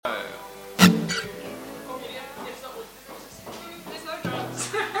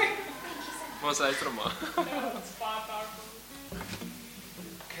was uitdra maar. It's baie powerful.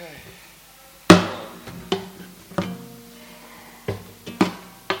 Okay.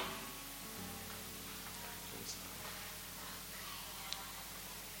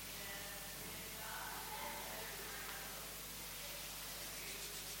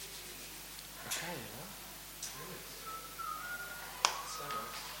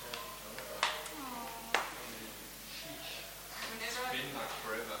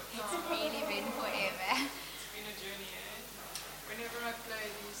 It's really been forever. It's been a journey, eh? Whenever I play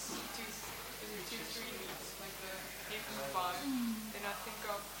these 2-3 beats, like the Heaven 5, then I think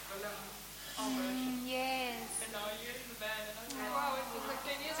of Willem Albert. Yes. And now you're in the band, and I'm like, wow, it was like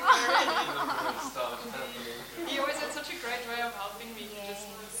 10 years ago already. He always had such a great way of helping me to just,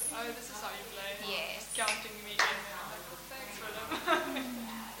 oh, this is how you play. Yes. Just counting me in. And I'm like, well, thanks, Willem.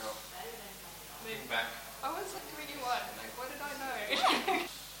 Then Back. I was like 21, like, what did I know?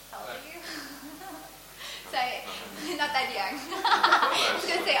 How old are you? So, not that young. I was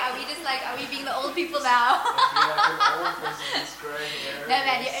going to say, are we being the old people now? No,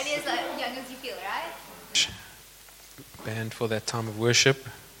 man, you're only as young as you feel, right? Band for that time of worship.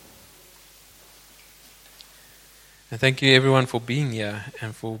 And thank you everyone for being here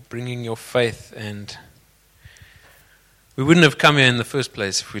and for bringing your faith. And we wouldn't have come here in the first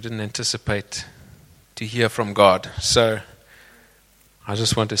place if we didn't anticipate to hear from God. So I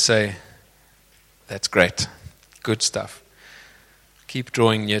just want to say that's great. Good stuff. Keep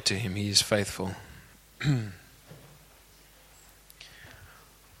drawing near to Him. He is faithful.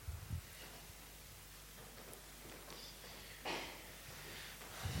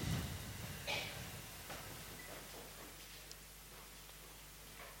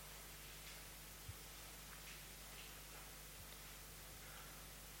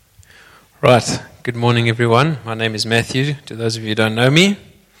 Right. Good morning, everyone. My name is Matthew. To those of you who don't know me.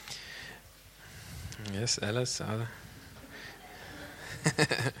 Yes, Alice.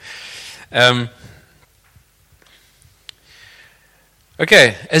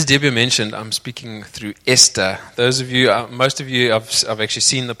 Okay, as Debbie mentioned, I'm speaking through Esther. Those of you, most of you, I've actually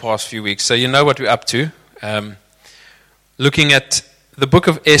seen the past few weeks, so you know what we're up to. Looking at the book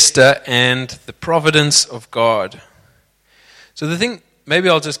of Esther and the providence of God. So the thing, maybe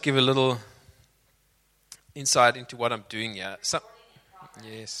I'll just give a little insight into what I'm doing here.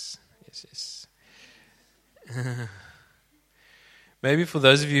 Yes. Maybe for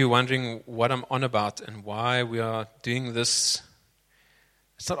those of you wondering what I'm on about and why we are doing this,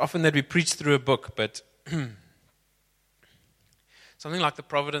 it's not often that we preach through a book, but something like the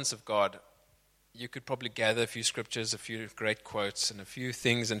providence of God. You could probably gather a few scriptures, a few great quotes, and a few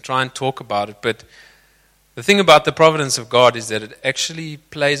things and try and talk about it, but the thing about the providence of God is that it actually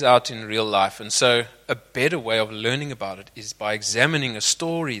plays out in real life. And so a better way of learning about it is by examining a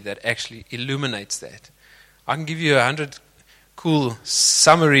story that actually illuminates that. I can give you 100 cool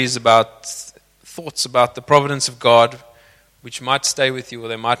summaries about thoughts about the providence of God, which might stay with you or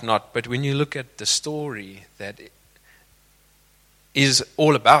they might not. But when you look at the story that is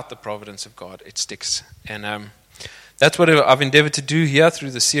all about the providence of God, it sticks. And that's what I've endeavored to do here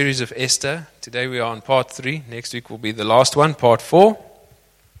through the series of Esther. Today we are on part 3. Next week will be the last one, part 4.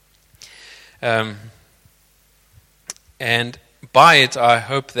 And by it, I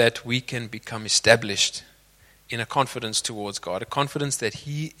hope that we can become established in a confidence towards God, a confidence that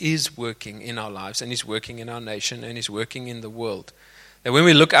He is working in our lives and He's working in our nation and He's working in the world. That when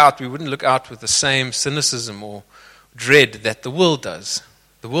we look out, we wouldn't look out with the same cynicism or dread that the world does.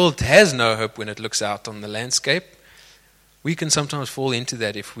 The world has no hope when it looks out on the landscape. We can sometimes fall into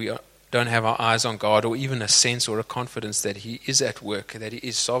that if we don't have our eyes on God or even a sense or a confidence that He is at work, that He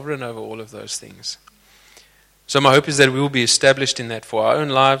is sovereign over all of those things. So my hope is that we will be established in that for our own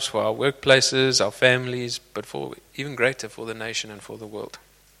lives, for our workplaces, our families, but for even greater for the nation and for the world.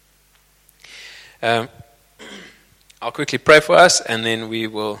 I'll quickly pray for us and then we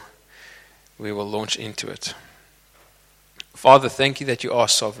will launch into it. Father, thank you that you are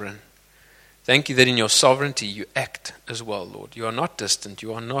sovereign. Thank you that in your sovereignty you act as well, Lord. You are not distant,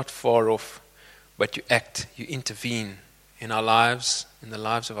 you are not far off, but you act, you intervene in our lives, in the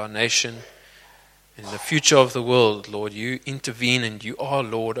lives of our nation, in the future of the world, Lord. You intervene and you are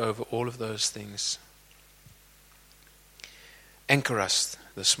Lord over all of those things. Anchor us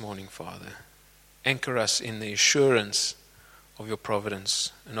this morning, Father. Anchor us in the assurance of your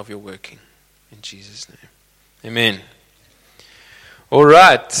providence and of your working. In Jesus' name. Amen. All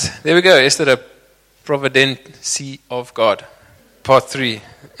right, there we go. Is that a providency of God? Part 3.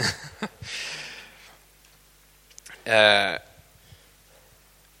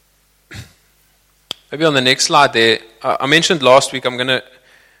 Maybe on the next slide there. I mentioned last week I'm going to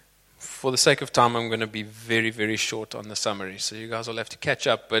for the sake of time, I'm going to be very, very short on the summary, so you guys will have to catch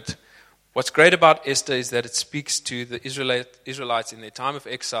up. But what's great about Esther is that it speaks to the Israelites in their time of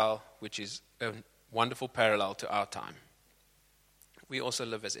exile, which is a wonderful parallel to our time. We also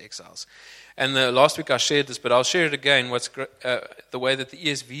live as exiles. And last week I shared this, but I'll share it again, the way that the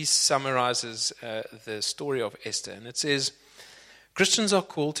ESV summarizes the story of Esther. And it says, Christians are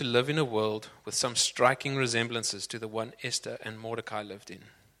called to live in a world with some striking resemblances to the one Esther and Mordecai lived in.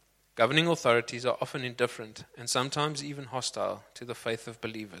 Governing authorities are often indifferent and sometimes even hostile to the faith of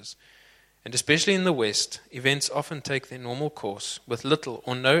believers. And especially in the West, events often take their normal course with little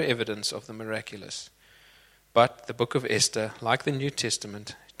or no evidence of the miraculous. But the book of Esther, like the New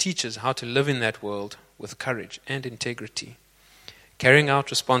Testament, teaches how to live in that world with courage and integrity, carrying out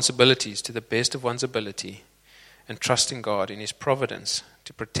responsibilities to the best of one's ability and trusting God in His providence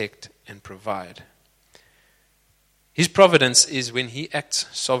to protect and provide. His providence is when He acts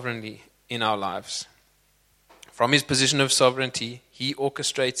sovereignly in our lives. From His position of sovereignty, He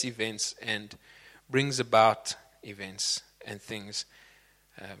orchestrates events and brings about events and things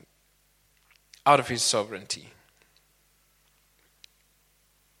out of His sovereignty.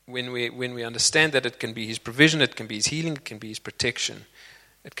 When we understand that it can be His provision, it can be His healing, it can be His protection.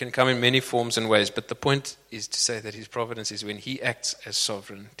 It can come in many forms and ways, but the point is to say that His providence is when He acts as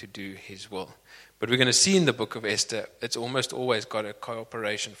sovereign to do His will. But we're going to see in the book of Esther, it's almost always got a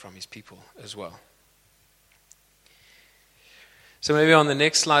cooperation from His people as well. So maybe on the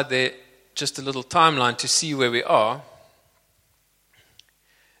next slide there, just a little timeline to see where we are.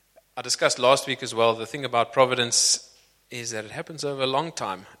 I discussed last week as well, the thing about providence is that it happens over a long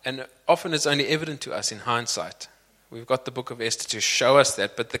time. And often it's only evident to us in hindsight. We've got the book of Esther to show us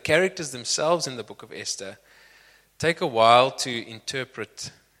that. But the characters themselves in the book of Esther take a while to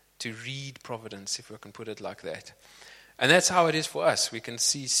interpret, to read providence, if we can put it like that. And that's how it is for us. We can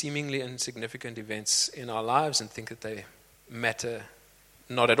see seemingly insignificant events in our lives and think that they matter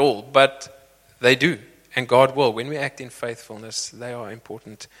not at all. But they do. And God will. When we act in faithfulness, they are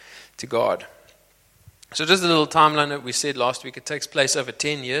important to God. So just a little timeline that we said last week. It takes place over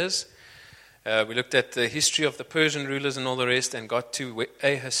 10 years. We looked at the history of the Persian rulers and all the rest and got to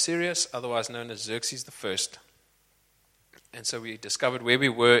Ahasuerus, otherwise known as Xerxes I. And so we discovered where we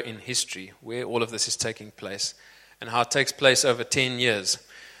were in history, where all of this is taking place, and how it takes place over 10 years.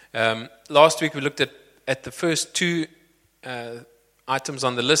 Last week we looked at the first two items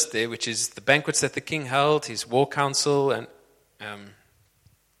on the list there, which is the banquets that the king held, his war council, and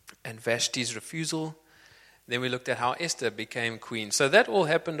Vashti's refusal. Then we looked at how Esther became queen. So that all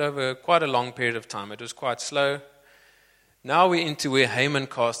happened over quite a long period of time. It was quite slow. Now we're into where Haman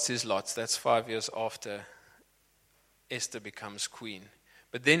casts his lots. That's 5 years after Esther becomes queen.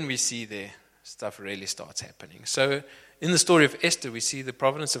 But then we see there stuff really starts happening. So in the story of Esther, we see the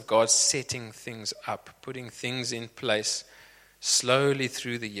providence of God setting things up, putting things in place slowly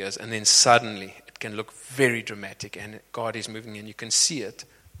through the years. And then suddenly it can look very dramatic and God is moving and you can see it.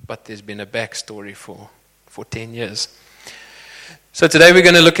 But there's been a backstory for 10 years. So today we're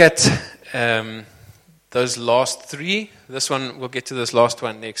going to look at those last three. This one, we'll get to this last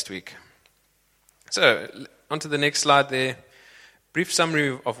one next week. So on to the next slide there. Brief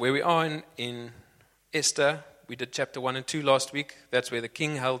summary of where we are in Esther. We did chapter 1 and 2 last week. That's where the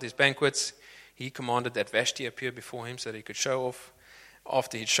king held his banquets. He commanded that Vashti appear before him so that he could show off.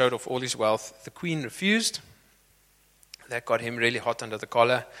 After he'd showed off all his wealth, the queen refused. That got him really hot under the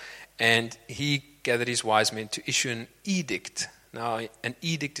collar. And he gathered his wise men to issue an edict. Now, an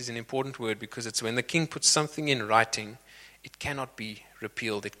edict is an important word because it's when the king puts something in writing, it cannot be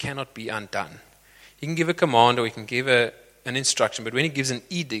repealed, it cannot be undone. He can give a command or he can give an instruction, but when he gives an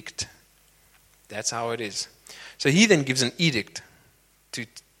edict, that's how it is. So he then gives an edict to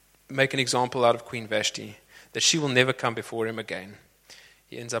make an example out of Queen Vashti, that she will never come before him again.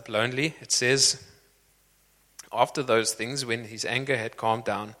 He ends up lonely. It says, after those things, when his anger had calmed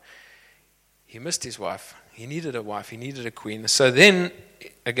down, he missed his wife. He needed a wife. He needed a queen. So then,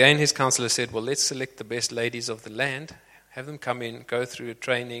 again, his counselor said, well, let's select the best ladies of the land, have them come in, go through a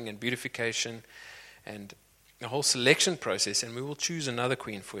training and beautification and a whole selection process, and we will choose another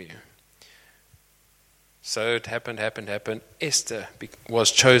queen for you. So it happened. Esther was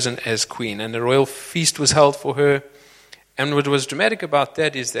chosen as queen, and a royal feast was held for her. And what was dramatic about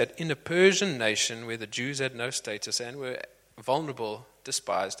that is that in a Persian nation where the Jews had no status and were vulnerable,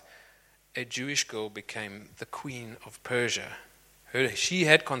 despised, a Jewish girl became the queen of Persia. She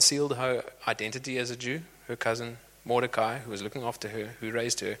had concealed her identity as a Jew. Her cousin Mordecai, who was looking after her, who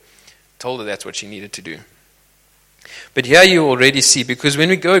raised her, told her that's what she needed to do. But here you already see, because when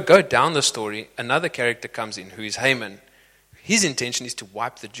we go down the story, another character comes in, who is Haman. his intention is to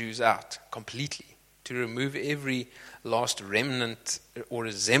wipe the Jews out completely, to remove every last remnant or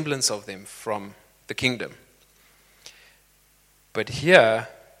resemblance of them from the kingdom. But here,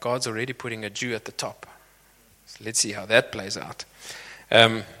 God's already putting a Jew at the top. So let's see how that plays out.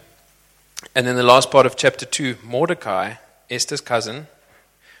 And then the last part of chapter 2, Mordecai, Esther's cousin.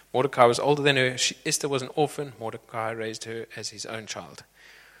 Mordecai was older than her. Esther was an orphan. Mordecai raised her as his own child.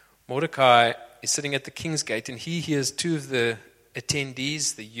 Mordecai is sitting at the king's gate, and he hears two of the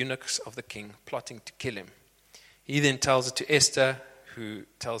attendees, the eunuchs of the king, plotting to kill him. He then tells it to Esther, who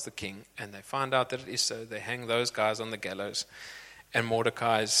tells the king, and they find out that it is so. They hang those guys on the gallows, and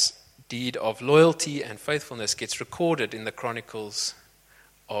Mordecai's deed of loyalty and faithfulness gets recorded in the chronicles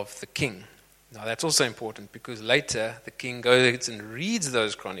of the king. Now that's also important, because later the king goes and reads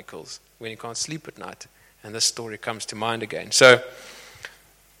those chronicles when he can't sleep at night, and this story comes to mind again. So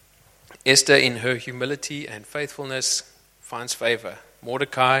Esther, in her humility and faithfulness, finds favor.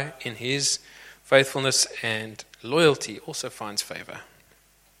 Mordecai, in his faithfulness and loyalty, also finds favor.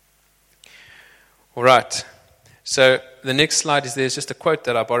 All right. So the next slide is there's just a quote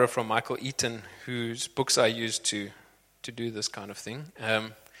that I borrow from Michael Eaton, whose books I use to do this kind of thing.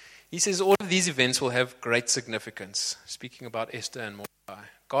 He says, all of these events will have great significance, speaking about Esther and Mordecai.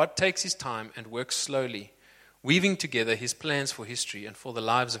 God takes his time and works slowly, weaving together his plans for history and for the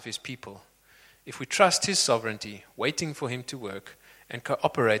lives of his people. If we trust his sovereignty, waiting for him to work, and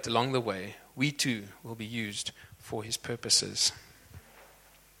cooperate along the way, we too will be used for his purposes.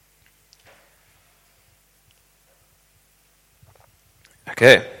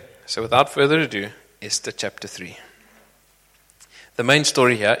 Okay, so without further ado, Esther chapter 3. The main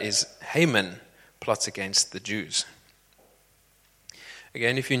story here is Haman plots against the Jews.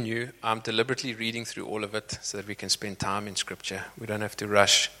 Again, if you're new, I'm deliberately reading through all of it so that we can spend time in Scripture. We don't have to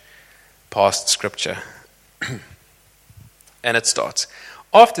rush past Scripture. And it starts.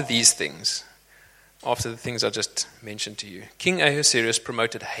 After these things, after the things I just mentioned to you, King Ahasuerus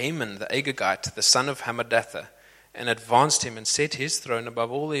promoted Haman the Agagite, the son of Hammedatha, and advanced him and set his throne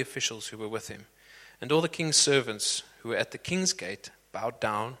above all the officials who were with him. And all the king's servants who were at the king's gate bowed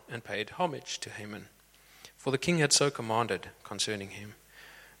down and paid homage to Haman, for the king had so commanded concerning him.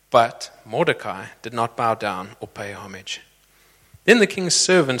 But Mordecai did not bow down or pay homage. Then the king's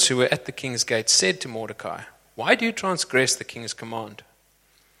servants who were at the king's gate said to Mordecai, "Why do you transgress the king's command?"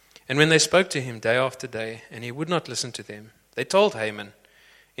 And when they spoke to him day after day, and he would not listen to them, they told Haman,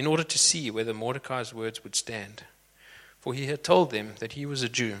 in order to see whether Mordecai's words would stand. For he had told them that he was a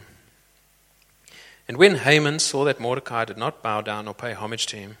Jew. And when Haman saw that Mordecai did not bow down or pay homage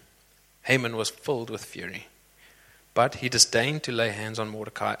to him, Haman was filled with fury. But he disdained to lay hands on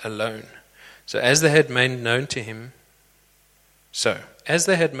Mordecai alone. So as they had made known to him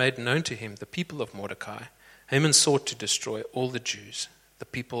the people of Mordecai, Haman sought to destroy all the Jews, the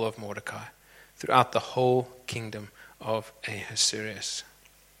people of Mordecai, throughout the whole kingdom of Ahasuerus.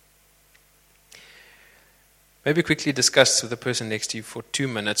 Maybe quickly discuss with the person next to you for 2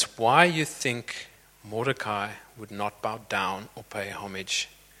 minutes why you think Mordecai would not bow down or pay homage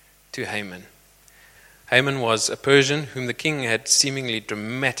to Haman. Haman was a Persian whom the king had seemingly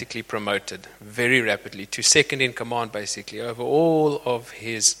dramatically promoted very rapidly to second in command, basically, over all of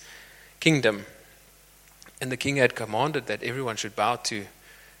his kingdom. And the king had commanded that everyone should bow to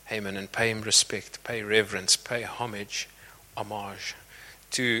Haman and pay him respect, pay reverence, pay homage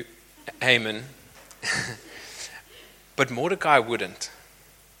to Haman. But Mordecai wouldn't.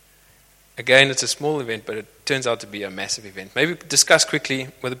 Again, it's a small event, but it turns out to be a massive event. Maybe discuss quickly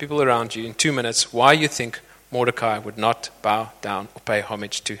with the people around you in 2 minutes why you think Mordecai would not bow down or pay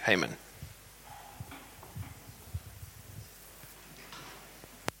homage to Haman.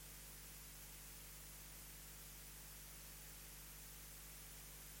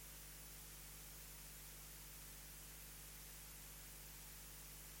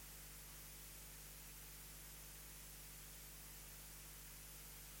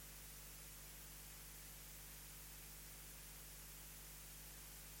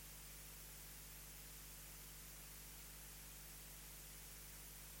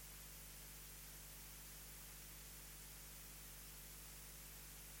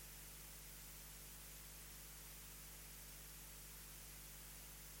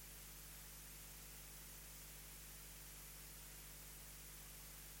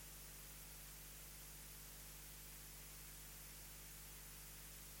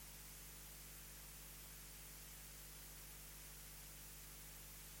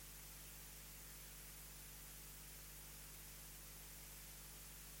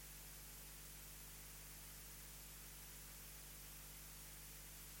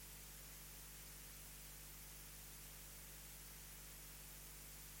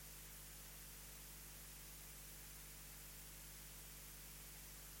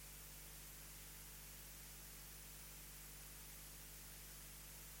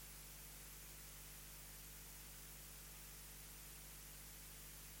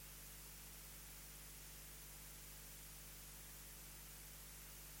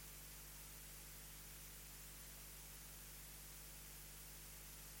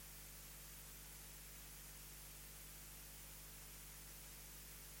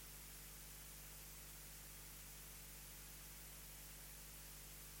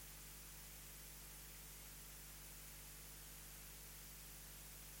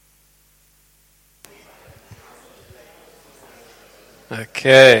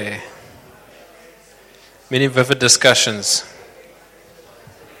 Okay. Many vivid discussions.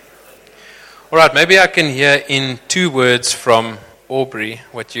 All right, maybe I can hear in 2 words from Aubrey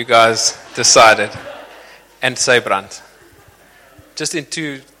what you guys decided. And Seybrand. Just in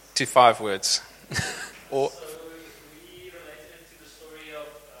 2 to 5 words. Or We related it to the story of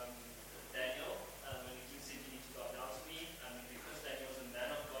Daniel, when the king said, "You need to bow down to me," because Daniel was a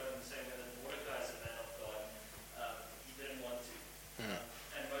man of God, in the same way that Mordecai is a man of God, he didn't want to.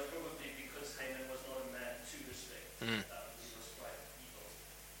 And most probably because Haman was not a man to respect. He was quite evil.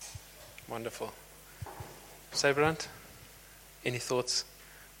 wonderful. Seybrand, any thoughts?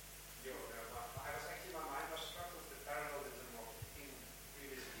 My mind was struck with the parallelism of the king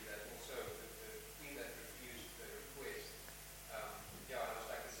previously, that also the king that refused the request. It was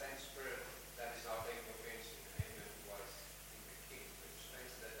like the same spirit that is now taking offense in Haman was in the king. Which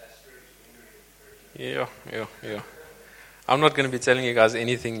means that spirit is lingering in the person. Yeah. I'm not going to be telling you guys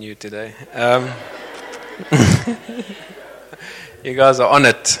anything new today. You guys are on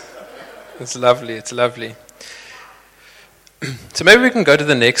it. It's lovely. So maybe we can go to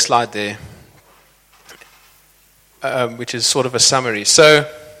the next slide there, which is sort of a summary. So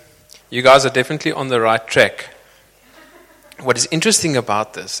you guys are definitely on the right track. What is interesting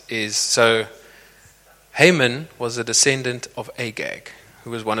about this is, so Haman was a descendant of Agag, who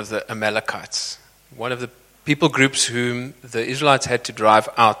was one of the Amalekites, one of the people groups whom the Israelites had to drive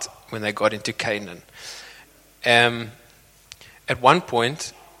out when they got into Canaan. At one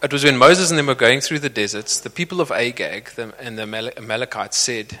point, it was when Moses and them were going through the deserts, the people of Agag and the Amalekites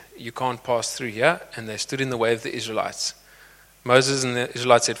said, "You can't pass through here," and they stood in the way of the Israelites. Moses and the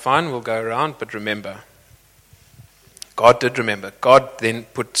Israelites said, "Fine, we'll go around, but remember." God did remember. God then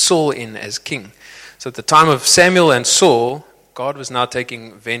put Saul in as king. So at the time of Samuel and Saul, God was now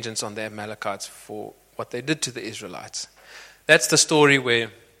taking vengeance on the Amalekites for what they did to the Israelites. That's the story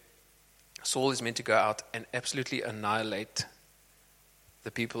where Saul is meant to go out and absolutely annihilate the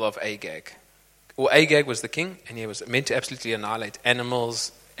people of Agag. Or Agag was the king, and he was meant to absolutely annihilate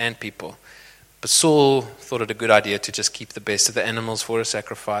animals and people. But Saul thought it a good idea to just keep the best of the animals for a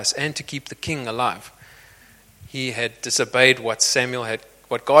sacrifice and to keep the king alive. He had disobeyed what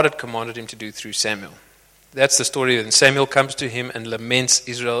God had commanded him to do through Samuel. That's the story. And Samuel comes to him and laments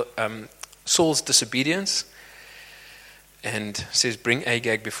Saul's disobedience and says, "Bring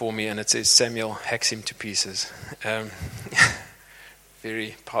Agag before me." And it says Samuel hacks him to pieces.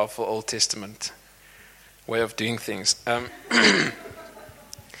 Very powerful Old Testament way of doing things.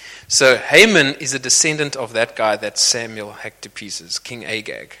 So Haman is a descendant of that guy that Samuel hacked to pieces, King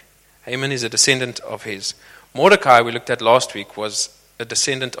Agag. Haman is a descendant of his. Mordecai, we looked at last week, was a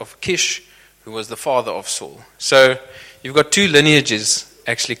descendant of Kish, who was the father of Saul. So you've got 2 lineages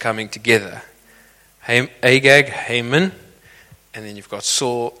actually coming together. Agag, Haman, and then you've got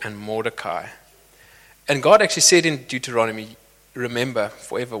Saul and Mordecai. And God actually said in Deuteronomy, remember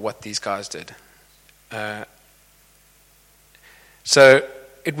forever what these guys did. So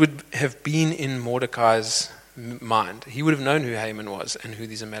it would have been in Mordecai's mind. He would have known who Haman was and who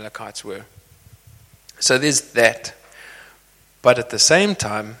these Amalekites were. So there's that. But at the same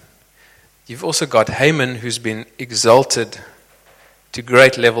time, you've also got Haman, who's been exalted to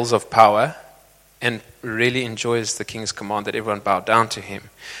great levels of power and really enjoys the king's command that everyone bow down to him.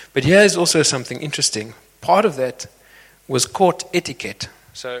 But here is also something interesting. Part of that was court etiquette.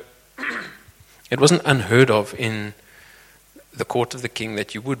 So it wasn't unheard of in the court of the king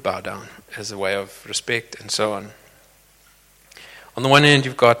that you would bow down as a way of respect and so on. On the one hand,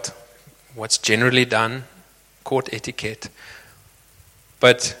 you've got what's generally done, court etiquette.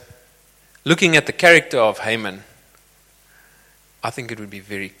 But looking at the character of Haman, I think it would be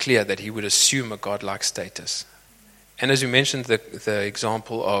very clear that he would assume a godlike status. And as you mentioned, the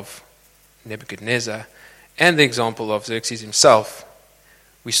example of Nebuchadnezzar and the example of Xerxes himself,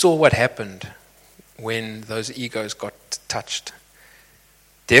 we saw what happened when those egos got touched.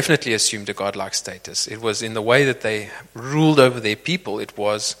 Definitely assumed a godlike status. It was in the way that they ruled over their people, it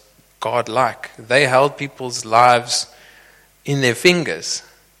was godlike. They held people's lives in their fingers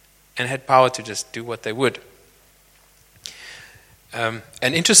and had power to just do what they would. And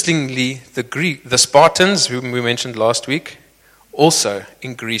interestingly, the Spartans, whom we mentioned last week, also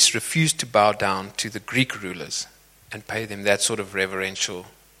in Greece refused to bow down to the Greek rulers and pay them that sort of reverential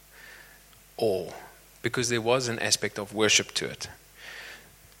awe, because there was an aspect of worship to it.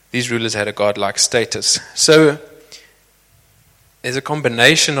 These rulers had a godlike status. So there's a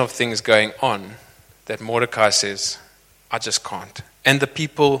combination of things going on that Mordecai says, "I just can't." And the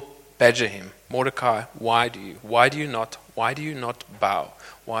people badger him. "Mordecai, why do you not bow?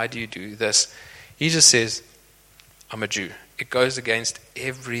 Why do you do this?" He just says, "I'm a Jew. it goes against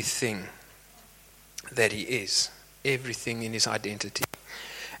everything that he is, everything in his identity.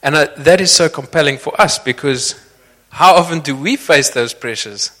 And that is so compelling for us, because how often do we face those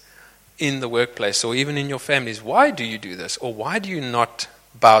pressures in the workplace or even in your families? Why do you do this? Or why do you not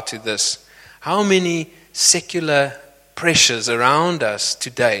bow to this? How many secular pressures around us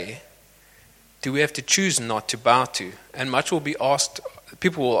today do we have to choose not to bow to? And much will be asked,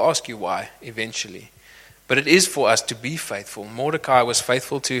 people will ask you why eventually. But it is for us to be faithful. Mordecai was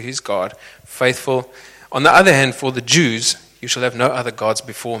faithful to his God, faithful. On the other hand, for the Jews, you shall have no other gods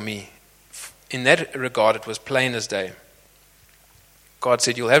before me. In that regard, it was plain as day. God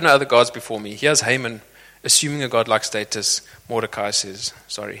said, you'll have no other gods before me. Here's Haman, assuming a godlike status. Mordecai says,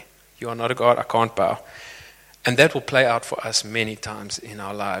 sorry, you are not a god, I can't bow. And that will play out for us many times in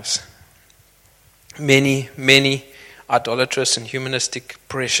our lives. Many, many idolatrous and humanistic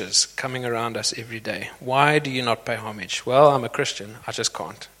pressures coming around us every day. Why do you not pay homage? Well, I'm a Christian, I just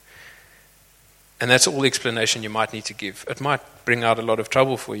can't. And that's all the explanation you might need to give. It might bring out a lot of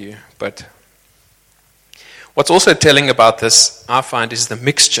trouble for you, but what's also telling about this, I find, is the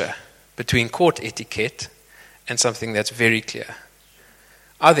mixture between court etiquette and something that's very clear.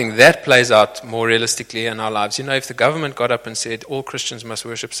 I think that plays out more realistically in our lives. You know, if the government got up and said all Christians must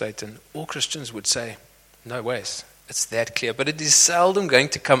worship Satan, all Christians would say, no ways, it's that clear. But it is seldom going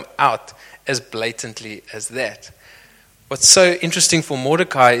to come out as blatantly as that. What's so interesting for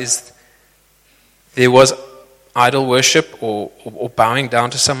Mordecai is there was idol worship or bowing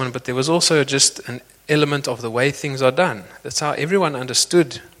down to someone, but there was also just an element of the way things are done. That's how everyone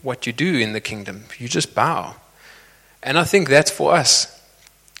understood what you do in the kingdom. You just bow. And I think that's for us.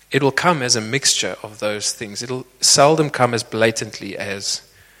 It will come as a mixture of those things. It'll seldom come as blatantly as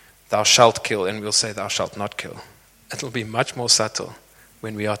thou shalt kill, and we'll say thou shalt not kill. It'll be much more subtle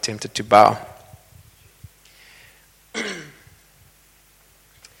when we are tempted to bow.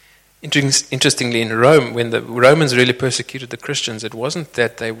 Interestingly, in Rome, when the Romans really persecuted the Christians, it wasn't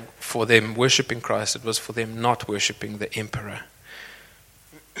that they for them worshipping Christ, it was for them not worshipping the emperor.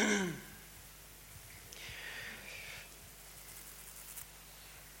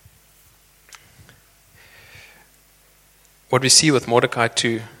 What we see with Mordecai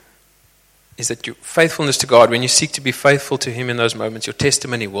too is that your faithfulness to God, when you seek to be faithful to him in those moments, your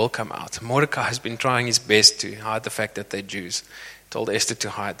testimony will come out. Mordecai has been trying his best to hide the fact that they're Jews. He told Esther to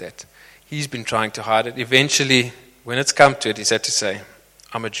hide that. He's been trying to hide it. Eventually, when it's come to it, he's had to say,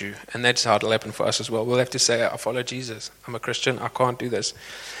 I'm a Jew. And that's how it'll happen for us as well. We'll have to say, I follow Jesus. I'm a Christian. I can't do this.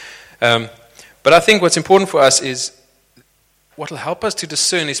 But I think what's important for us is what will help us to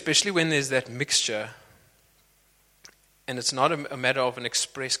discern, especially when there's that mixture. And it's not a matter of an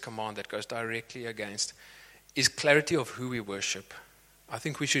express command that goes directly against, is clarity of who we worship. I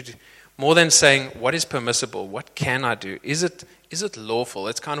think we should, more than saying, what is permissible, what can I do? Is it lawful?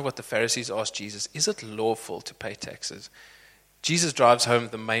 It's kind of what the Pharisees asked Jesus. Is it lawful to pay taxes? Jesus drives home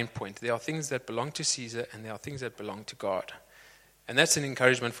the main point. There are things that belong to Caesar and there are things that belong to God. And that's an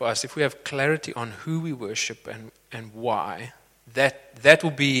encouragement for us. If we have clarity on who we worship and why, that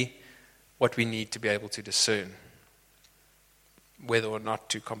will be what we need to be able to discern whether or not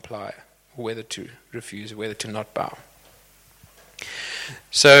to comply, or whether to refuse, or whether to not bow.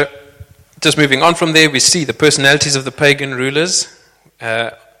 So, just moving on from there, we see the personalities of the pagan rulers.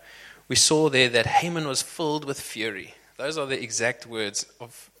 We saw there that Haman was filled with fury. Those are the exact words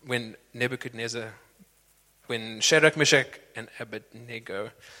of when Shadrach, Meshach, and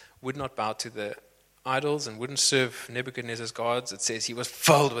Abednego would not bow to the idols and wouldn't serve Nebuchadnezzar's gods. It says he was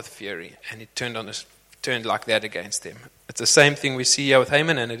filled with fury, and he turned like that against them. It's the same thing we see here with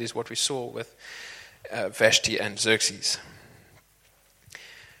Haman, and it is what we saw with Vashti and Xerxes.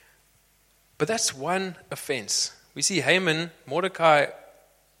 But that's one offense. We see Mordecai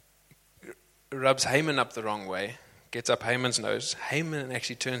rubs Haman up the wrong way, gets up Haman's nose. Haman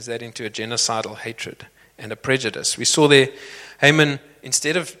actually turns that into a genocidal hatred and a prejudice. We saw there, Haman,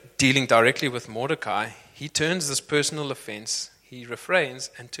 instead of dealing directly with Mordecai, he turns this personal offense, he refrains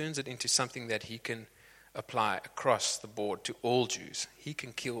and turns it into something that he can apply across the board to all Jews. He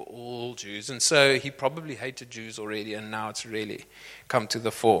can kill all Jews. And so he probably hated Jews already, and now it's really come to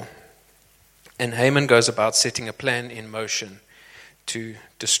the fore. And Haman goes about setting a plan in motion to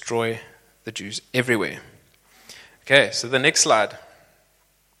destroy the Jews everywhere. Okay, so the next slide.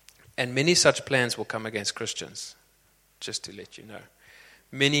 And many such plans will come against Christians, just to let you know.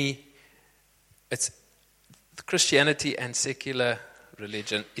 Christianity and secular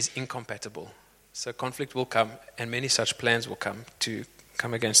religion is incompatible. So conflict will come, and many such plans will come to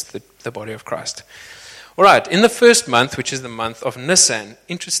come against the body of Christ. All right, in the first month, which is the month of Nisan,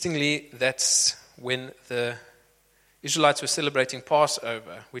 interestingly, that's when the Israelites were celebrating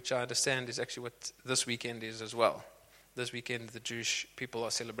Passover, which I understand is actually what this weekend is as well. This weekend, the Jewish people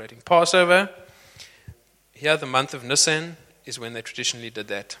are celebrating Passover. Here, the month of Nisan is when they traditionally did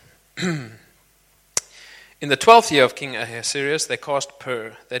that. In the 12th year of King Ahasuerus, they cast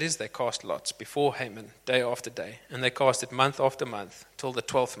pur, that is, they cast lots, before Haman, day after day, and they cast it month after month, till the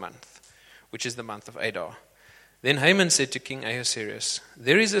 12th month, which is the month of Adar. Then Haman said to King Ahasuerus,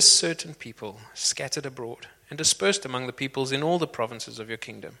 "There is a certain people scattered abroad and dispersed among the peoples in all the provinces of your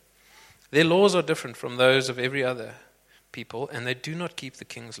kingdom. Their laws are different from those of every other people, and they do not keep the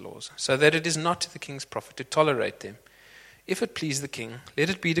king's laws, so that it is not to the king's profit to tolerate them. If it please the king, let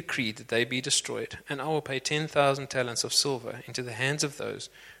it be decreed that they be destroyed, and I will pay 10,000 talents of silver into the hands of those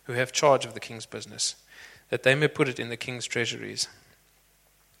who have charge of the king's business, that they may put it in the king's treasuries."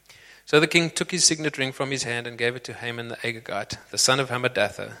 So the king took his signet ring from his hand and gave it to Haman the Agagite, the son of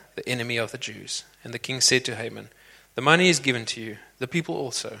Hammedatha, the enemy of the Jews. And the king said to Haman, "The money is given to you, the people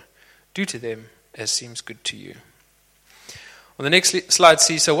also. Do to them as seems good to you." On the next slide,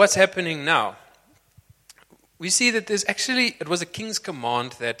 see, so what's happening now? We see that it was a king's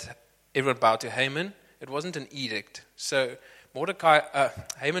command that everyone bow to Haman. It wasn't an edict. So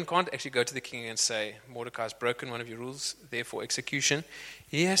Haman can't actually go to the king and say, "Mordecai's broken one of your rules, therefore execution."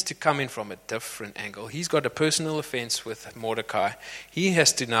 He has to come in from a different angle. He's got a personal offense with Mordecai. He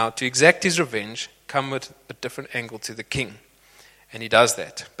has to now, to exact his revenge, come with a different angle to the king. And he does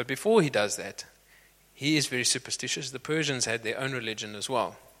that. But before he does that, he is very superstitious. The Persians had their own religion as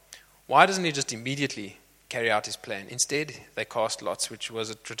well. Why doesn't he just immediately carry out his plan? Instead, they cast lots, which was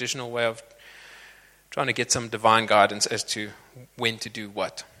a traditional way of trying to get some divine guidance as to when to do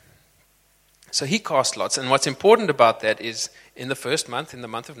what. So he cast lots, and what's important about that is in the first month, in the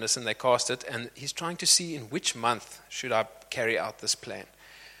month of Nisan, they cast it, and he's trying to see in which month should I carry out this plan.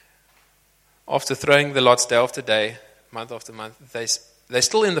 After throwing the lots day after day, month after month, they're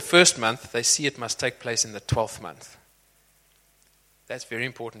still in the first month. They see it must take place in the 12th month. That's very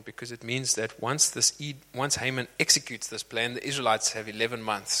important because it means that once Haman executes this plan, the Israelites have 11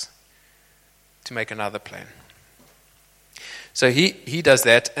 months to make another plan. So he does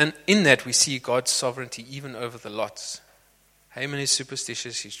that, and in that we see God's sovereignty even over the lots. Haman is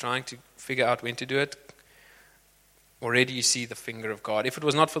superstitious. He's trying to figure out when to do it. Already you see the finger of God. If it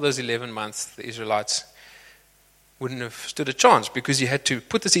was not for those 11 months, the Israelites wouldn't have stood a chance because you had to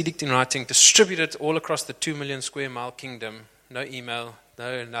put this edict in writing, distribute it all across the 2 million square mile kingdom. No email,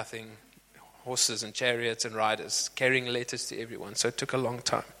 no nothing, horses and chariots and riders, carrying letters to everyone. So it took a long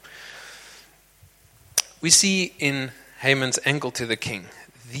time. We see in Haman's angle to the king,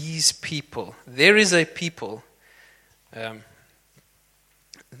 these people, there is a people, and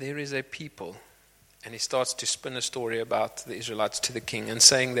he starts to spin a story about the Israelites to the king and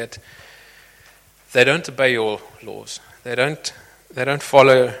saying that they don't obey your laws. They don't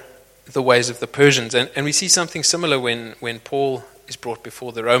follow the ways of the Persians. And we see something similar when Paul is brought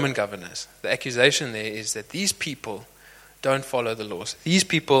before the Roman governors. The accusation there is that these people don't follow the laws. These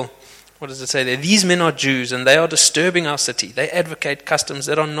people, what does it say there? These men are Jews and they are disturbing our city. They advocate customs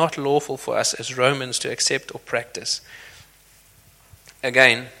that are not lawful for us as Romans to accept or practice.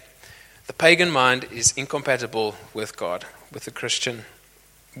 Again, the pagan mind is incompatible with God, with the Christian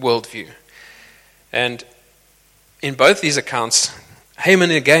worldview. And in both these accounts,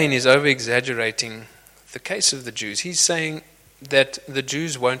 Haman again is over-exaggerating the case of the Jews. He's saying that the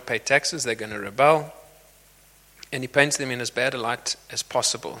Jews won't pay taxes, they're going to rebel, and he paints them in as bad a light as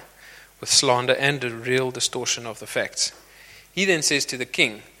possible, with slander and a real distortion of the facts. He then says to the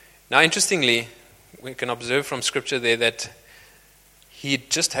king, now interestingly, we can observe from scripture there that he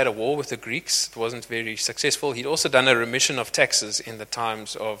had just had a war with the Greeks. It wasn't very successful. He'd also done a remission of taxes in the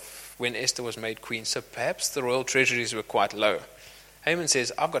times of when Esther was made queen, so perhaps the royal treasuries were quite low. Haman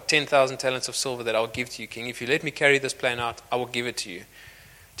says, I've got 10,000 talents of silver that I'll give to you, king. If you let me carry this plan out, I will give it to you.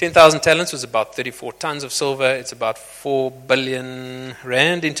 10,000 talents was about 34 tons of silver. It's about 4 billion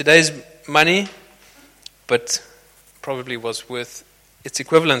rand in today's money, but probably was worth, its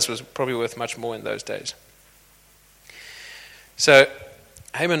equivalence was probably worth much more in those days. So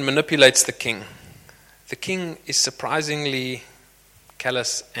Haman manipulates the king. The king is surprisingly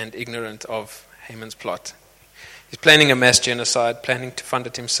callous and ignorant of Haman's plot. He's planning a mass genocide, planning to fund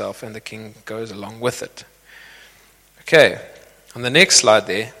it himself, and the king goes along with it. Okay, on the next slide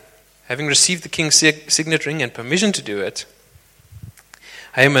there, having received the king's signet ring and permission to do it,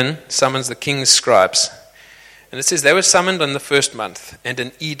 Haman summons the king's scribes. And it says they were summoned on the first month, and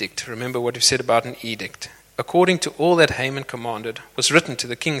an edict, remember what we said about an edict, according to all that Haman commanded, was written to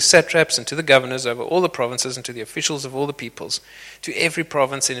the king's satraps and to the governors over all the provinces and to the officials of all the peoples, to every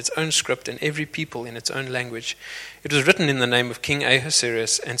province in its own script and every people in its own language. It was written in the name of King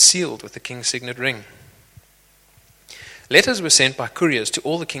Ahasuerus and sealed with the king's signet ring. Letters were sent by couriers to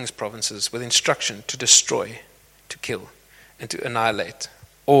all the king's provinces with instruction to destroy, to kill, and to annihilate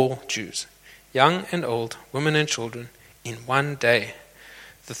all Jews, young and old, women and children, in one day,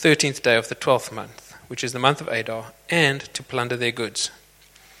 the 13th day of the 12th month, which is the month of Adar, and to plunder their goods.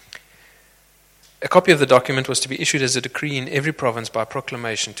 A copy of the document was to be issued as a decree in every province by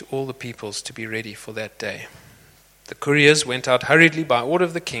proclamation to all the peoples to be ready for that day. The couriers went out hurriedly by order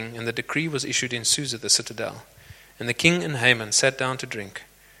of the king, and the decree was issued in Susa, the citadel. And the king and Haman sat down to drink,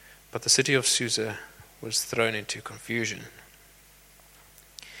 but the city of Susa was thrown into confusion.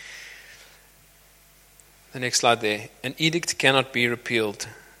 The next slide there. An edict cannot be repealed.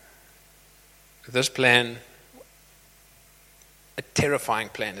 This plan, a terrifying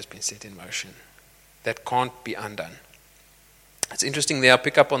plan, has been set in motion that can't be undone. It's interesting there, I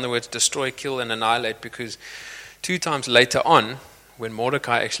pick up on the words destroy, kill, and annihilate, because 2 times later on, when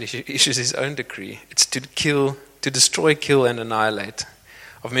Mordecai actually issues his own decree, it's to destroy, kill, and annihilate.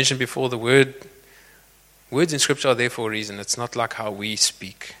 I've mentioned before the words in Scripture are there for a reason. It's not like how we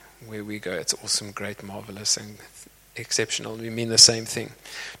speak, where we go, it's awesome, great, marvelous, and exceptional. We mean the same thing.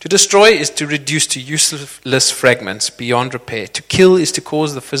 To destroy is to reduce to useless fragments beyond repair. To kill is to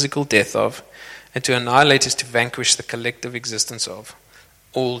cause the physical death of, and to annihilate is to vanquish the collective existence of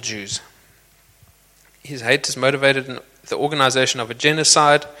all Jews. His hate is motivated in the organization of a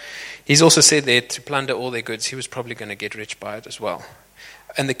genocide. He's also said there to plunder all their goods. He was probably going to get rich by it as well.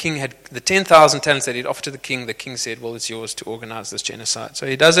 And the king had the 10,000 talents that he'd offered to the king. The king said, well, it's yours to organize this genocide. So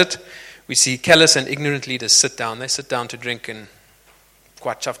he does it. We see callous and ignorant leaders sit down. They sit down to drink and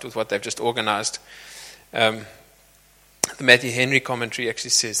quite chuffed with what they've just organized. The Matthew Henry commentary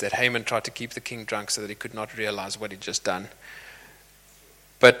actually says that Haman tried to keep the king drunk so that he could not realize what he'd just done.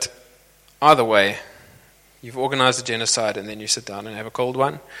 But either way, you've organized a genocide and then you sit down and have a cold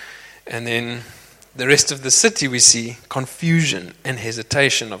one. And then the rest of the city, we see confusion and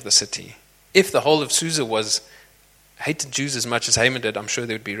hesitation of the city. If the whole of Susa hated Jews as much as Haman did, I'm sure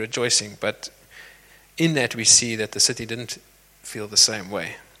they would be rejoicing. But in that we see that the city didn't feel the same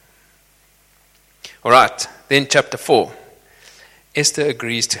way. All right, then chapter 4. Esther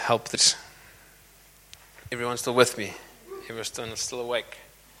agrees to help this. Everyone still with me? Everyone still awake?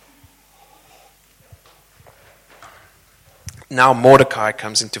 Now Mordecai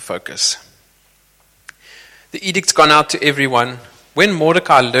comes into focus. The edict's gone out to everyone. When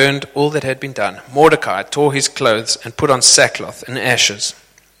Mordecai learned all that had been done, Mordecai tore his clothes and put on sackcloth and ashes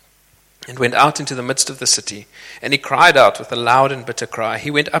and went out into the midst of the city. And he cried out with a loud and bitter cry.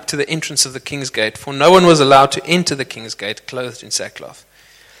 He went up to the entrance of the king's gate, for no one was allowed to enter the king's gate clothed in sackcloth.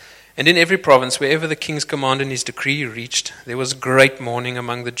 And in every province, wherever the king's command and his decree reached, there was great mourning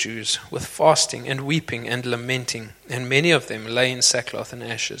among the Jews, with fasting and weeping and lamenting, and many of them lay in sackcloth and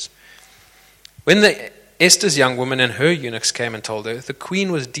ashes. When Esther's young woman and her eunuchs came and told her, the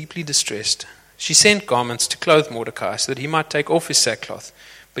queen was deeply distressed. She sent garments to clothe Mordecai so that he might take off his sackcloth,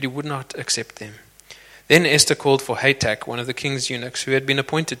 but he would not accept them. Then Esther called for Hatach, one of the king's eunuchs, who had been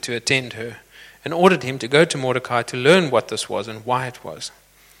appointed to attend her, and ordered him to go to Mordecai to learn what this was and why it was.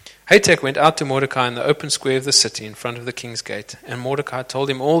 Hatach went out to Mordecai in the open square of the city in front of the king's gate, and Mordecai told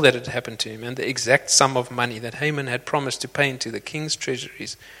him all that had happened to him and the exact sum of money that Haman had promised to pay into the king's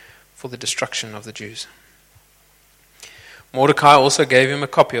treasuries for the destruction of the Jews. Mordecai also gave him a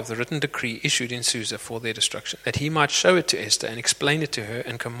copy of the written decree issued in Susa for their destruction, that he might show it to Esther and explain it to her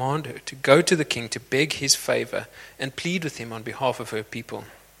and command her to go to the king to beg his favor and plead with him on behalf of her people.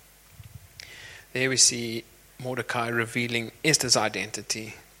 There we see Mordecai revealing Esther's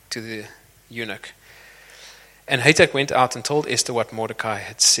identity to the eunuch. And Hatach went out and told Esther what Mordecai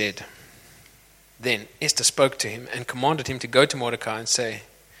had said. Then Esther spoke to him and commanded him to go to Mordecai and say,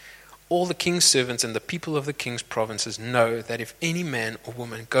 all the king's servants and the people of the king's provinces know that if any man or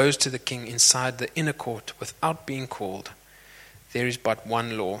woman goes to the king inside the inner court without being called, there is but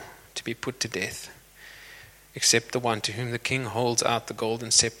one law, to be put to death, except the one to whom the king holds out the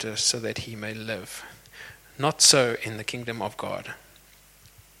golden scepter so that he may live. Not so in the kingdom of God.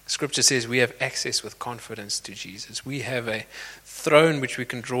 Scripture says we have access with confidence to Jesus. We have a throne which we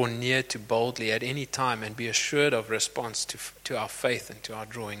can draw near to boldly at any time and be assured of response to our faith and to our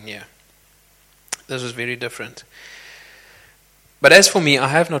drawing near. This was very different. But as for me, I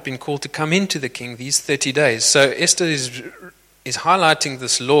have not been called to come into the king these 30 days. So Esther is highlighting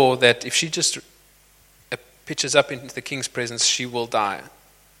this law that if she just pitches up into the king's presence, she will die.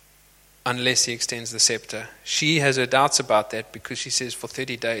 unless he extends the scepter. She has her doubts about that because she says, for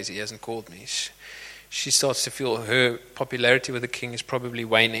 30 days he hasn't called me. She starts to feel her popularity with the king is probably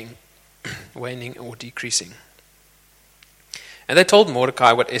waning or decreasing. And they told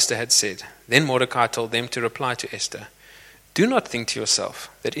Mordecai what Esther had said. Then Mordecai told them to reply to Esther, "Do not think to yourself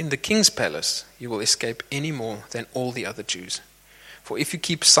that in the king's palace you will escape any more than all the other Jews. For if you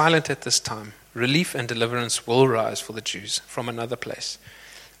keep silent at this time, relief and deliverance will rise for the Jews from another place.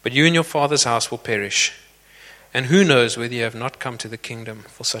 But you and your father's house will perish. And who knows whether you have not come to the kingdom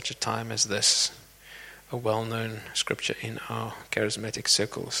for such a time as this?" A well-known scripture in our charismatic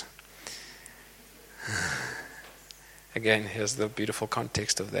circles. Again, here's the beautiful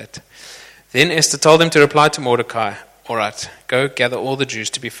context of that. Then Esther told them to reply to Mordecai, "All right, go gather all the Jews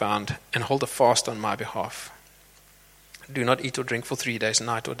to be found and hold a fast on my behalf. Do not eat or drink for 3 days,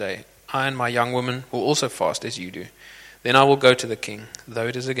 night or day. I and my young woman will also fast as you do. Then I will go to the king, though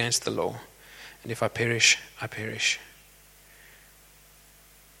it is against the law. And if I perish, I perish."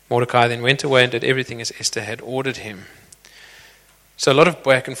 Mordecai then went away and did everything as Esther had ordered him. So a lot of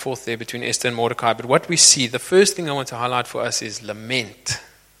back and forth there between Esther and Mordecai. But what we see, the first thing I want to highlight for us is lament.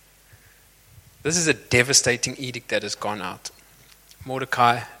 This is a devastating edict that has gone out.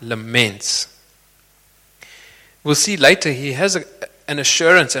 Mordecai laments. We'll see later he has an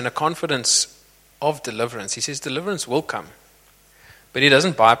assurance and a confidence of deliverance. He says deliverance will come. But he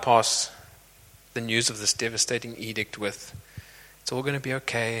doesn't bypass the news of this devastating edict with, "It's all going to be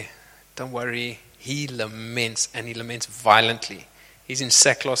okay, don't worry." He laments, and he laments violently. He's in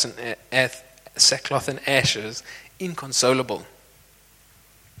sackcloth and ashes, inconsolable.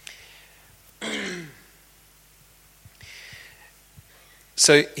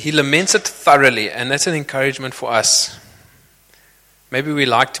 So he laments it thoroughly, and that's an encouragement for us. Maybe we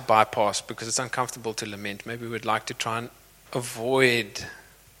like to bypass because it's uncomfortable to lament. Maybe we'd like to try and avoid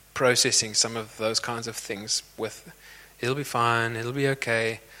processing some of those kinds of things with, "It'll be fine, it'll be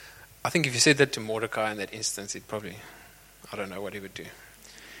okay." I think if you said that to Mordecai in that instance, he'd probably, I don't know what he would do.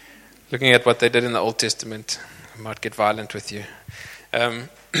 Looking at what they did in the Old Testament, he might get violent with you.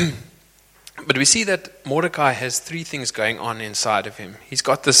 But we see that Mordecai has three things going on inside of him. He's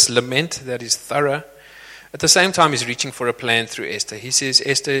got this lament that is thorough. At the same time, he's reaching for a plan through Esther. He says,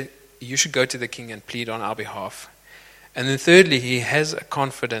 "Esther, you should go to the king and plead on our behalf." And then thirdly, he has a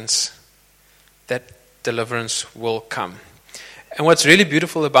confidence that deliverance will come. And what's really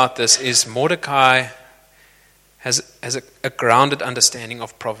beautiful about this is Mordecai has a grounded understanding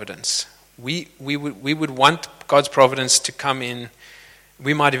of providence. We would want God's providence to come in.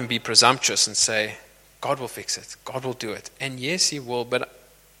 We might even be presumptuous and say, "God will fix it. God will do it." And yes, he will. But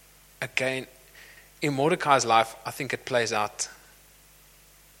again, in Mordecai's life, I think it plays out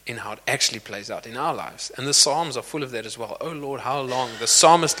in how it actually plays out in our lives. And the Psalms are full of that as well. "Oh Lord, how long?" The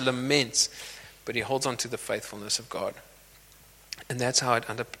psalmist laments, but he holds on to the faithfulness of God. And that's how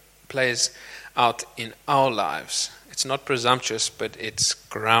it plays out in our lives. It's not presumptuous, but it's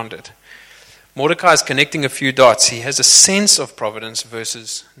grounded. Mordecai is connecting a few dots. He has a sense of providence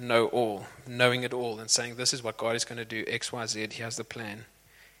versus knowing it all and saying, "This is what God is going to do, X, Y, Z, he has the plan."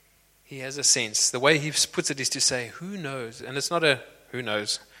 He has a sense. The way he puts it is to say, "Who knows?" And it's not a "who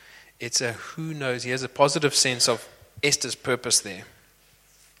knows," it's a "who knows." He has a positive sense of Esther's purpose there.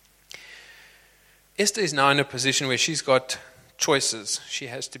 Esther is now in a position where she's got choices. She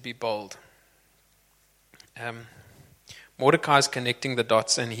has to be bold. Mordecai is connecting the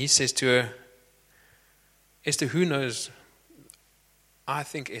dots, and he says to her, "Esther, who knows? I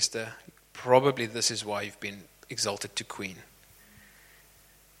think, Esther, probably this is why you've been exalted to queen."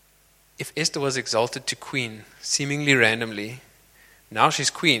 If Esther was exalted to queen, seemingly randomly, now she's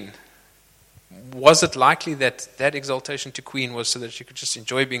queen. Was it likely that that exaltation to queen was so that she could just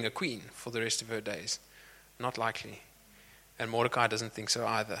enjoy being a queen for the rest of her days? Not likely. And Mordecai doesn't think so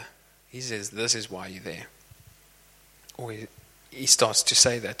either. He says, "This is why you're there." Or he starts to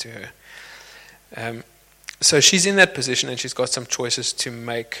say that to her. So she's in that position and she's got some choices to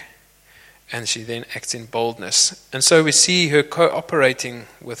make, and she then acts in boldness. And so we see her cooperating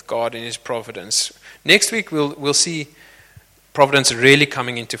with God in his providence. Next week we'll see providence really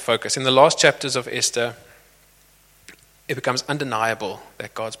coming into focus. In the last chapters of Esther, it becomes undeniable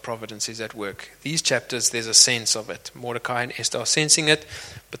that God's providence is at work. These chapters, there's a sense of it. Mordecai and Esther are sensing it,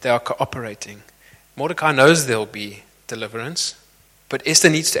 but they are cooperating. Mordecai knows there'll be deliverance, but Esther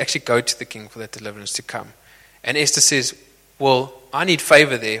needs to actually go to the king for that deliverance to come. And Esther says, "Well, I need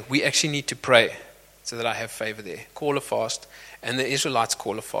favor there. We actually need to pray so that I have favor there. Call a fast." And the Israelites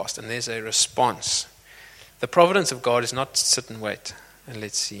call a fast, and there's a response. The providence of God is not sit and wait and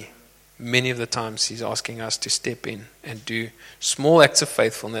let's see. Many of the times he's asking us to step in and do small acts of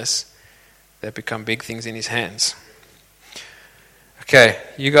faithfulness that become big things in his hands. Okay,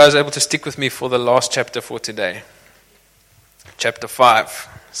 you guys are able to stick with me for the last chapter for today. Chapter 5,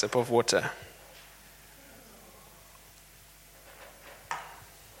 sip of water.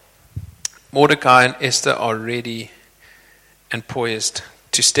 Mordecai and Esther are ready and poised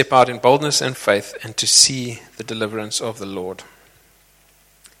to step out in boldness and faith and to see the deliverance of the Lord.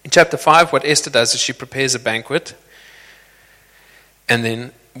 In chapter 5, what Esther does is she prepares a banquet. And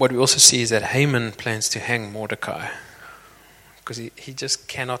then what we also see is that Haman plans to hang Mordecai. Because he just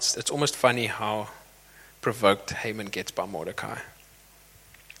cannot, it's almost funny how provoked Haman gets by Mordecai.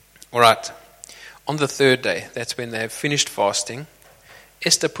 All right, on the third day, that's when they have finished fasting,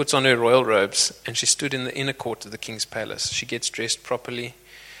 Esther puts on her royal robes and she stood in the inner court of the king's palace. She gets dressed properly.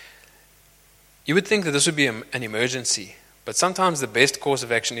 You would think that this would be an emergency, but sometimes the best course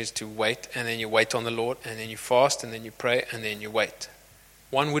of action is to wait, and then you wait on the Lord, and then you fast, and then you pray, and then you wait.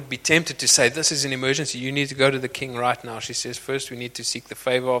 One would be tempted to say, this is an emergency, you need to go to the king right now. She says, first we need to seek the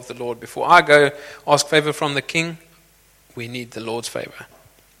favor of the Lord. Before I go ask favor from the king, we need the Lord's favor.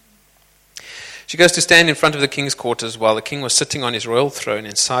 She goes to stand in front of the king's quarters while the king was sitting on his royal throne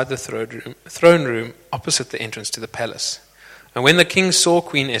inside the throne room opposite the entrance to the palace. And when the king saw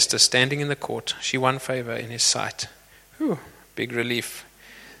Queen Esther standing in the court, she won favor in his sight. Whew, big relief.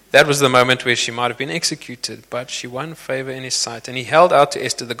 That was the moment where she might have been executed, but she won favor in his sight. And he held out to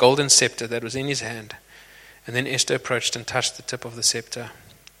Esther the golden scepter that was in his hand. And then Esther approached and touched the tip of the scepter.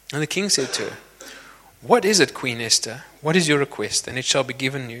 And the king said to her, what is it, Queen Esther? What is your request? And it shall be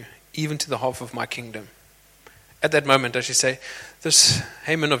given you, even to the half of my kingdom. At that moment, does she say, this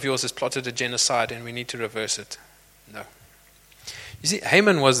Haman of yours has plotted a genocide and we need to reverse it? No. You see,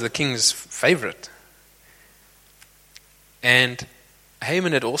 Haman was the king's favorite. And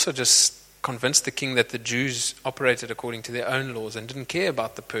Haman had also just convinced the king that the Jews operated according to their own laws and didn't care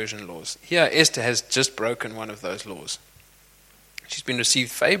about the Persian laws. Here, Esther has just broken one of those laws. She's been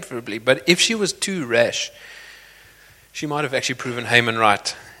received favorably, but if she was too rash, she might have actually proven Haman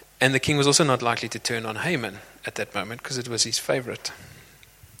right. And the king was also not likely to turn on Haman at that moment because it was his favorite.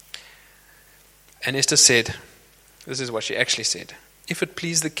 And Esther said, this is what she actually said, if it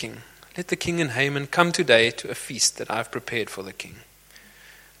please the king, let the king and Haman come today to a feast that I have prepared for the king.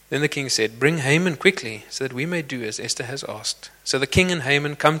 Then the king said, bring Haman quickly so that we may do as Esther has asked. So the king and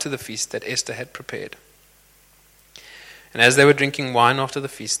Haman come to the feast that Esther had prepared. And as they were drinking wine after the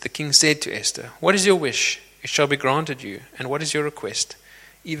feast, the king said to Esther, what is your wish? It shall be granted you. And what is your request?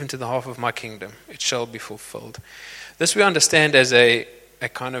 Even to the half of my kingdom, it shall be fulfilled. This we understand as a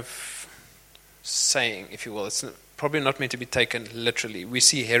kind of saying, if you will. It's probably not meant to be taken literally. We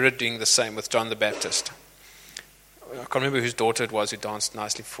see Herod doing the same with John the Baptist. I can't remember whose daughter it was who danced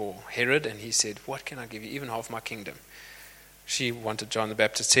nicely for Herod, and he said, what can I give you? Even half my kingdom. She wanted John the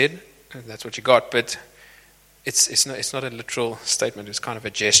Baptist's head, and that's what she got, but it's not a literal statement, it's kind of a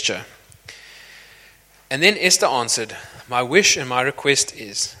gesture. And then Esther answered, my wish and my request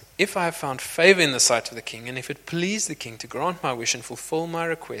is, if I have found favor in the sight of the king, and if it please the king to grant my wish and fulfill my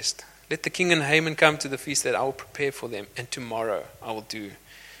request, let the king and Haman come to the feast that I will prepare for them, and tomorrow I will do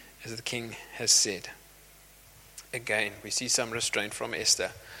as the king has said. Again, we see some restraint from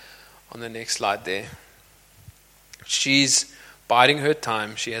Esther. On the next slide there. She's biding her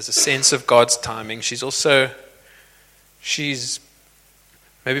time. She has a sense of God's timing. She's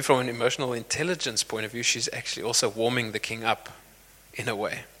maybe from an emotional intelligence point of view, she's actually also warming the king up in a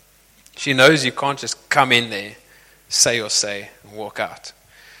way. She knows you can't just come in there, say your say, and walk out.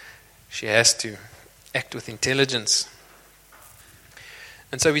 She has to act with intelligence.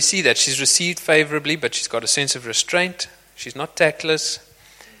 And so we see that she's received favorably, but she's got a sense of restraint. She's not tactless.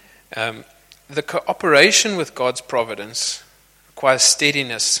 The cooperation with God's providence requires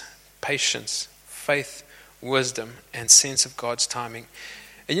steadiness, patience, faith, wisdom, and sense of God's timing.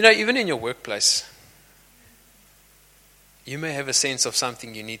 And even in your workplace, you may have a sense of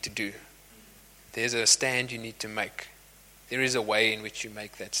something you need to do. There's a stand you need to make. There is a way in which you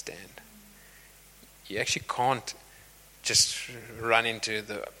make that stand. You actually can't just run into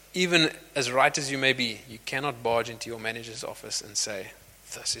even as right as you may be, you cannot barge into your manager's office and say,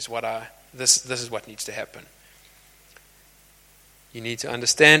 this is what needs to happen. You need to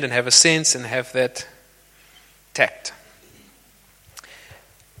understand and have a sense and have that tact.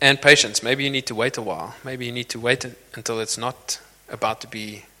 And patience. Maybe you need to wait a while. Maybe you need to wait until it's not about to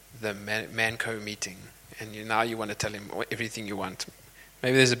be the Manco meeting and now you want to tell him everything you want.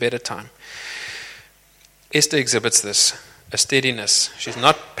 Maybe there's a better time. Esther exhibits this, a steadiness. She's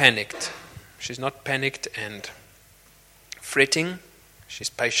not panicked. She's not panicked and fretting. She's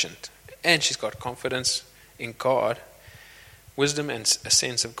patient. And she's got confidence in God wisdom and a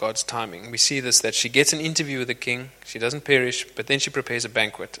sense of God's timing. We see this, that she gets an interview with the king. She doesn't perish, but then she prepares a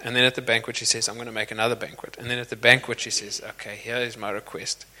banquet. And then at the banquet she says, I'm going to make another banquet. And then at the banquet she says, okay, here is my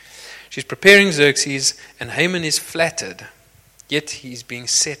request. She's preparing Xerxes, and Haman is flattered. Yet he's being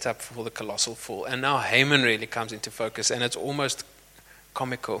set up for the colossal fall. And now Haman really comes into focus, and it's almost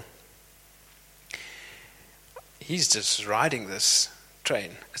comical. He's just riding this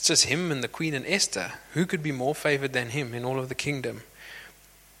train. It's just him and the queen and Esther. Who could be more favored than him in all of the kingdom?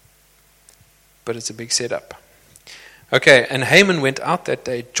 But it's a big setup. Okay, and Haman went out that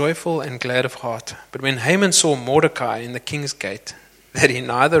day joyful and glad of heart. But when Haman saw Mordecai in the king's gate, that he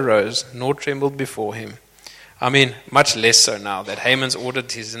neither rose nor trembled before him. I mean, much less so now that Haman's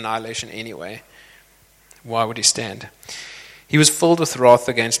ordered his annihilation anyway. Why would he stand? He was filled with wrath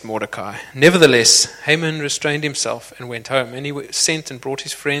against Mordecai. Nevertheless, Haman restrained himself and went home, and he sent and brought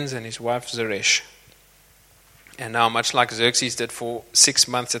his friends and his wife Zeresh. And now, much like Xerxes did for 6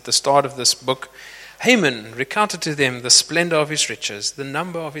 months at the start of this book, Haman recounted to them the splendor of his riches, the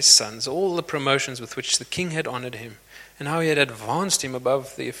number of his sons, all the promotions with which the king had honored him, and how he had advanced him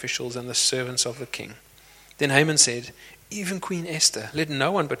above the officials and the servants of the king. Then Haman said, even Queen Esther, let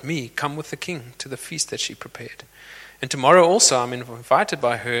no one but me come with the king to the feast that she prepared. And tomorrow also I am invited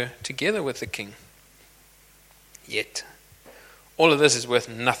by her together with the king. Yet, all of this is worth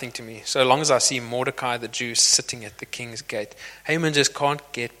nothing to me, so long as I see Mordecai the Jew sitting at the king's gate. Haman just can't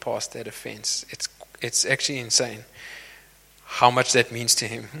get past that offense. It's actually insane how much that means to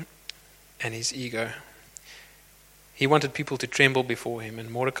him and his ego. He wanted people to tremble before him, and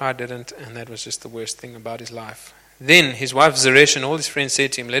Mordecai didn't, and that was just the worst thing about his life. Then his wife Zeresh and all his friends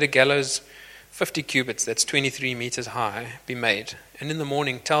said to him, let a gallows 50 cubits, that's 23 meters high, be made, and in the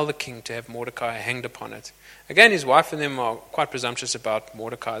morning tell the king to have Mordecai hanged upon it. Again, his wife and them are quite presumptuous about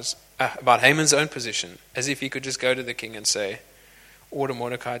about Haman's own position, as if he could just go to the king and say, order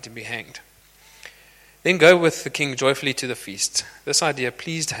Mordecai to be hanged. Then go with the king joyfully to the feast. This idea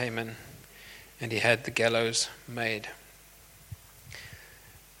pleased Haman, and he had the gallows made.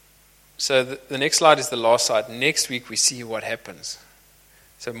 So the next slide is the last slide. Next week we see what happens.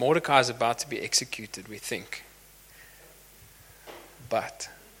 So Mordecai is about to be executed, we think. But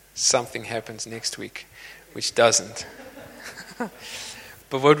something happens next week, which doesn't.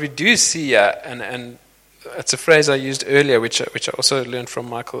 But what we do see, and it's a phrase I used earlier, which I also learned from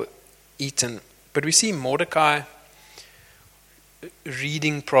Michael Eaton, but we see Mordecai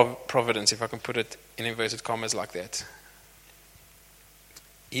reading providence, if I can put it in inverted commas like that.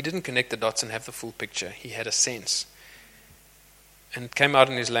 He didn't connect the dots and have the full picture. He had a sense. And it came out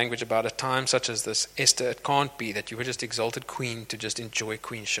in his language about a time such as this. Esther, it can't be that you were just exalted queen to just enjoy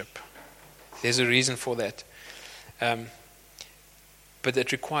queenship. There's a reason for that. But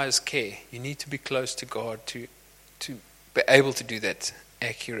it requires care. You need to be close to God to be able to do that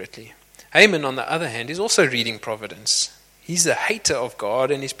accurately. Haman, on the other hand, is also reading providence. He's a hater of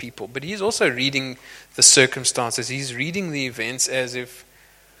God and his people, but he's also reading the circumstances. He's reading the events as if,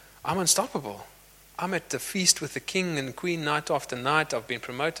 I'm unstoppable. I'm at the feast with the king and queen night after night. I've been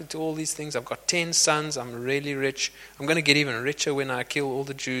promoted to all these things. I've got 10 sons. I'm really rich. I'm going to get even richer when I kill all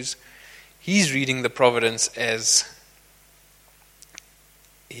the Jews. He's reading the providence as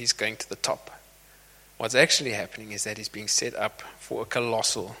he's going to the top. What's actually happening is that he's being set up for a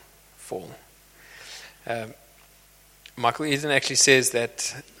colossal fall. Michael Eaton actually says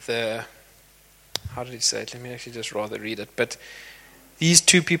that how did he say it? Let me actually just rather read it. But these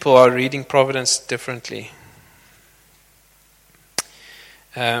two people are reading providence differently.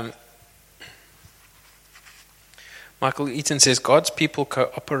 Michael Eaton says, God's people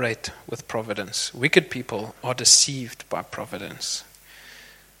cooperate with providence. Wicked people are deceived by providence.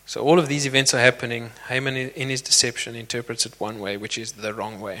 So all of these events are happening. Haman, in his deception, interprets it one way, which is the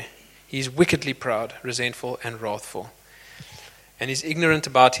wrong way. He's wickedly proud, resentful, and wrathful. And he's ignorant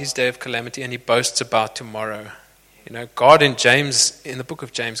about his day of calamity, and he boasts about tomorrow. You know, God in the book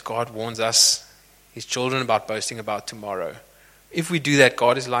of James, God warns us, his children, about boasting about tomorrow. If we do that,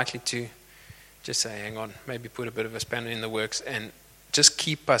 God is likely to just say, hang on, maybe put a bit of a spanner in the works and just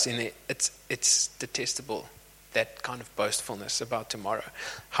keep us in it. It's detestable, that kind of boastfulness about tomorrow.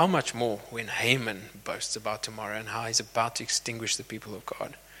 How much more when Haman boasts about tomorrow and how he's about to extinguish the people of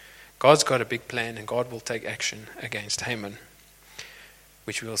God. God's got a big plan, and God will take action against Haman,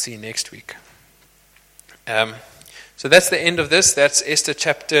 which we will see next week. So that's the end of this. That's Esther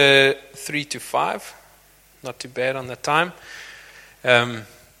chapter 3 to 5. Not too bad on the time.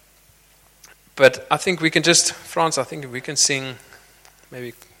 But I think we can just, Frans, I think we can sing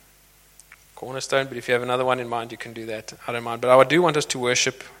maybe Cornerstone, but if you have another one in mind, you can do that. I don't mind. But I do want us to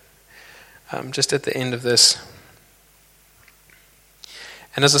worship just at the end of this.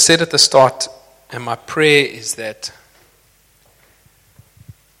 And as I said at the start, and my prayer is that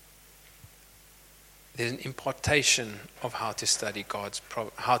there's an impartation of how to study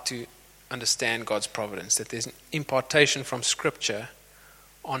how to understand God's providence, that there's an impartation from Scripture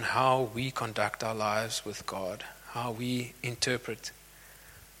on how we conduct our lives with God, how we interpret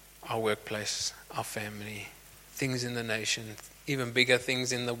our workplace, our family, things in the nation, even bigger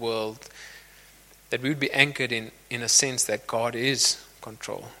things in the world, that we would be anchored in a sense that God is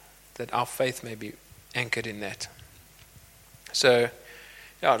control, that our faith may be anchored in that. So,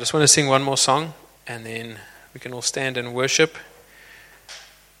 I just want to sing one more song, and then we can all stand and worship,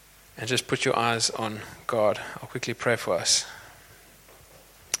 and just put your eyes on God. I'll quickly pray for us.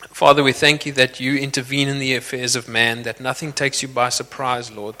 Father, we thank you that you intervene in the affairs of man, that nothing takes you by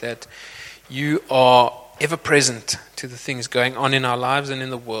surprise, Lord, that you are ever present to the things going on in our lives and in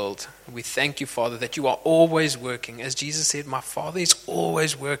the world. We thank you, Father, that you are always working. As Jesus said, my Father is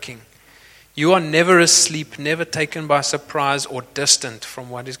always working. You are never asleep, never taken by surprise or distant from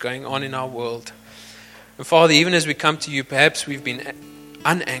what is going on in our world. And Father, even as we come to you, perhaps we've been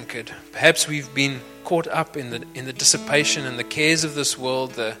unanchored. Perhaps we've been caught up in the dissipation and the cares of this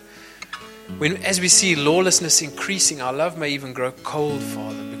world. As we see lawlessness increasing, our love may even grow cold,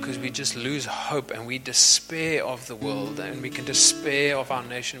 Father, because we just lose hope and we despair of the world, and we can despair of our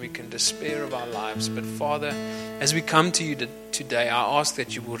nation, we can despair of our lives. But Father, as we come to you today, I ask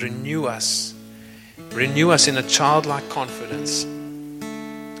that you will renew us in a childlike confidence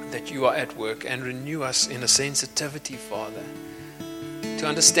that you are at work, and renew us in a sensitivity, Father, to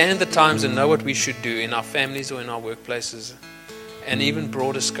understand the times and know what we should do in our families or in our workplaces, and even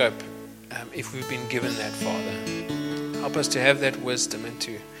broader scope, if we've been given that, Father. Help us to have that wisdom and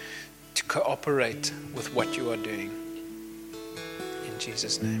to cooperate with what you are doing. In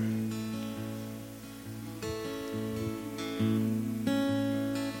Jesus' name.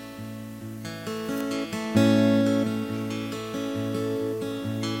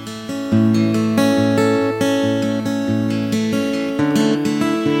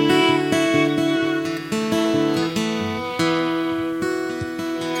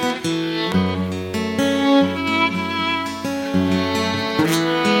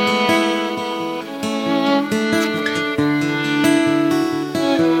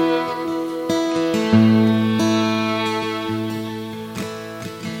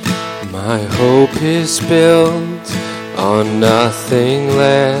 My hope is built on nothing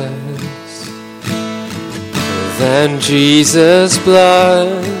less than Jesus'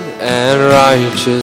 blood and righteousness.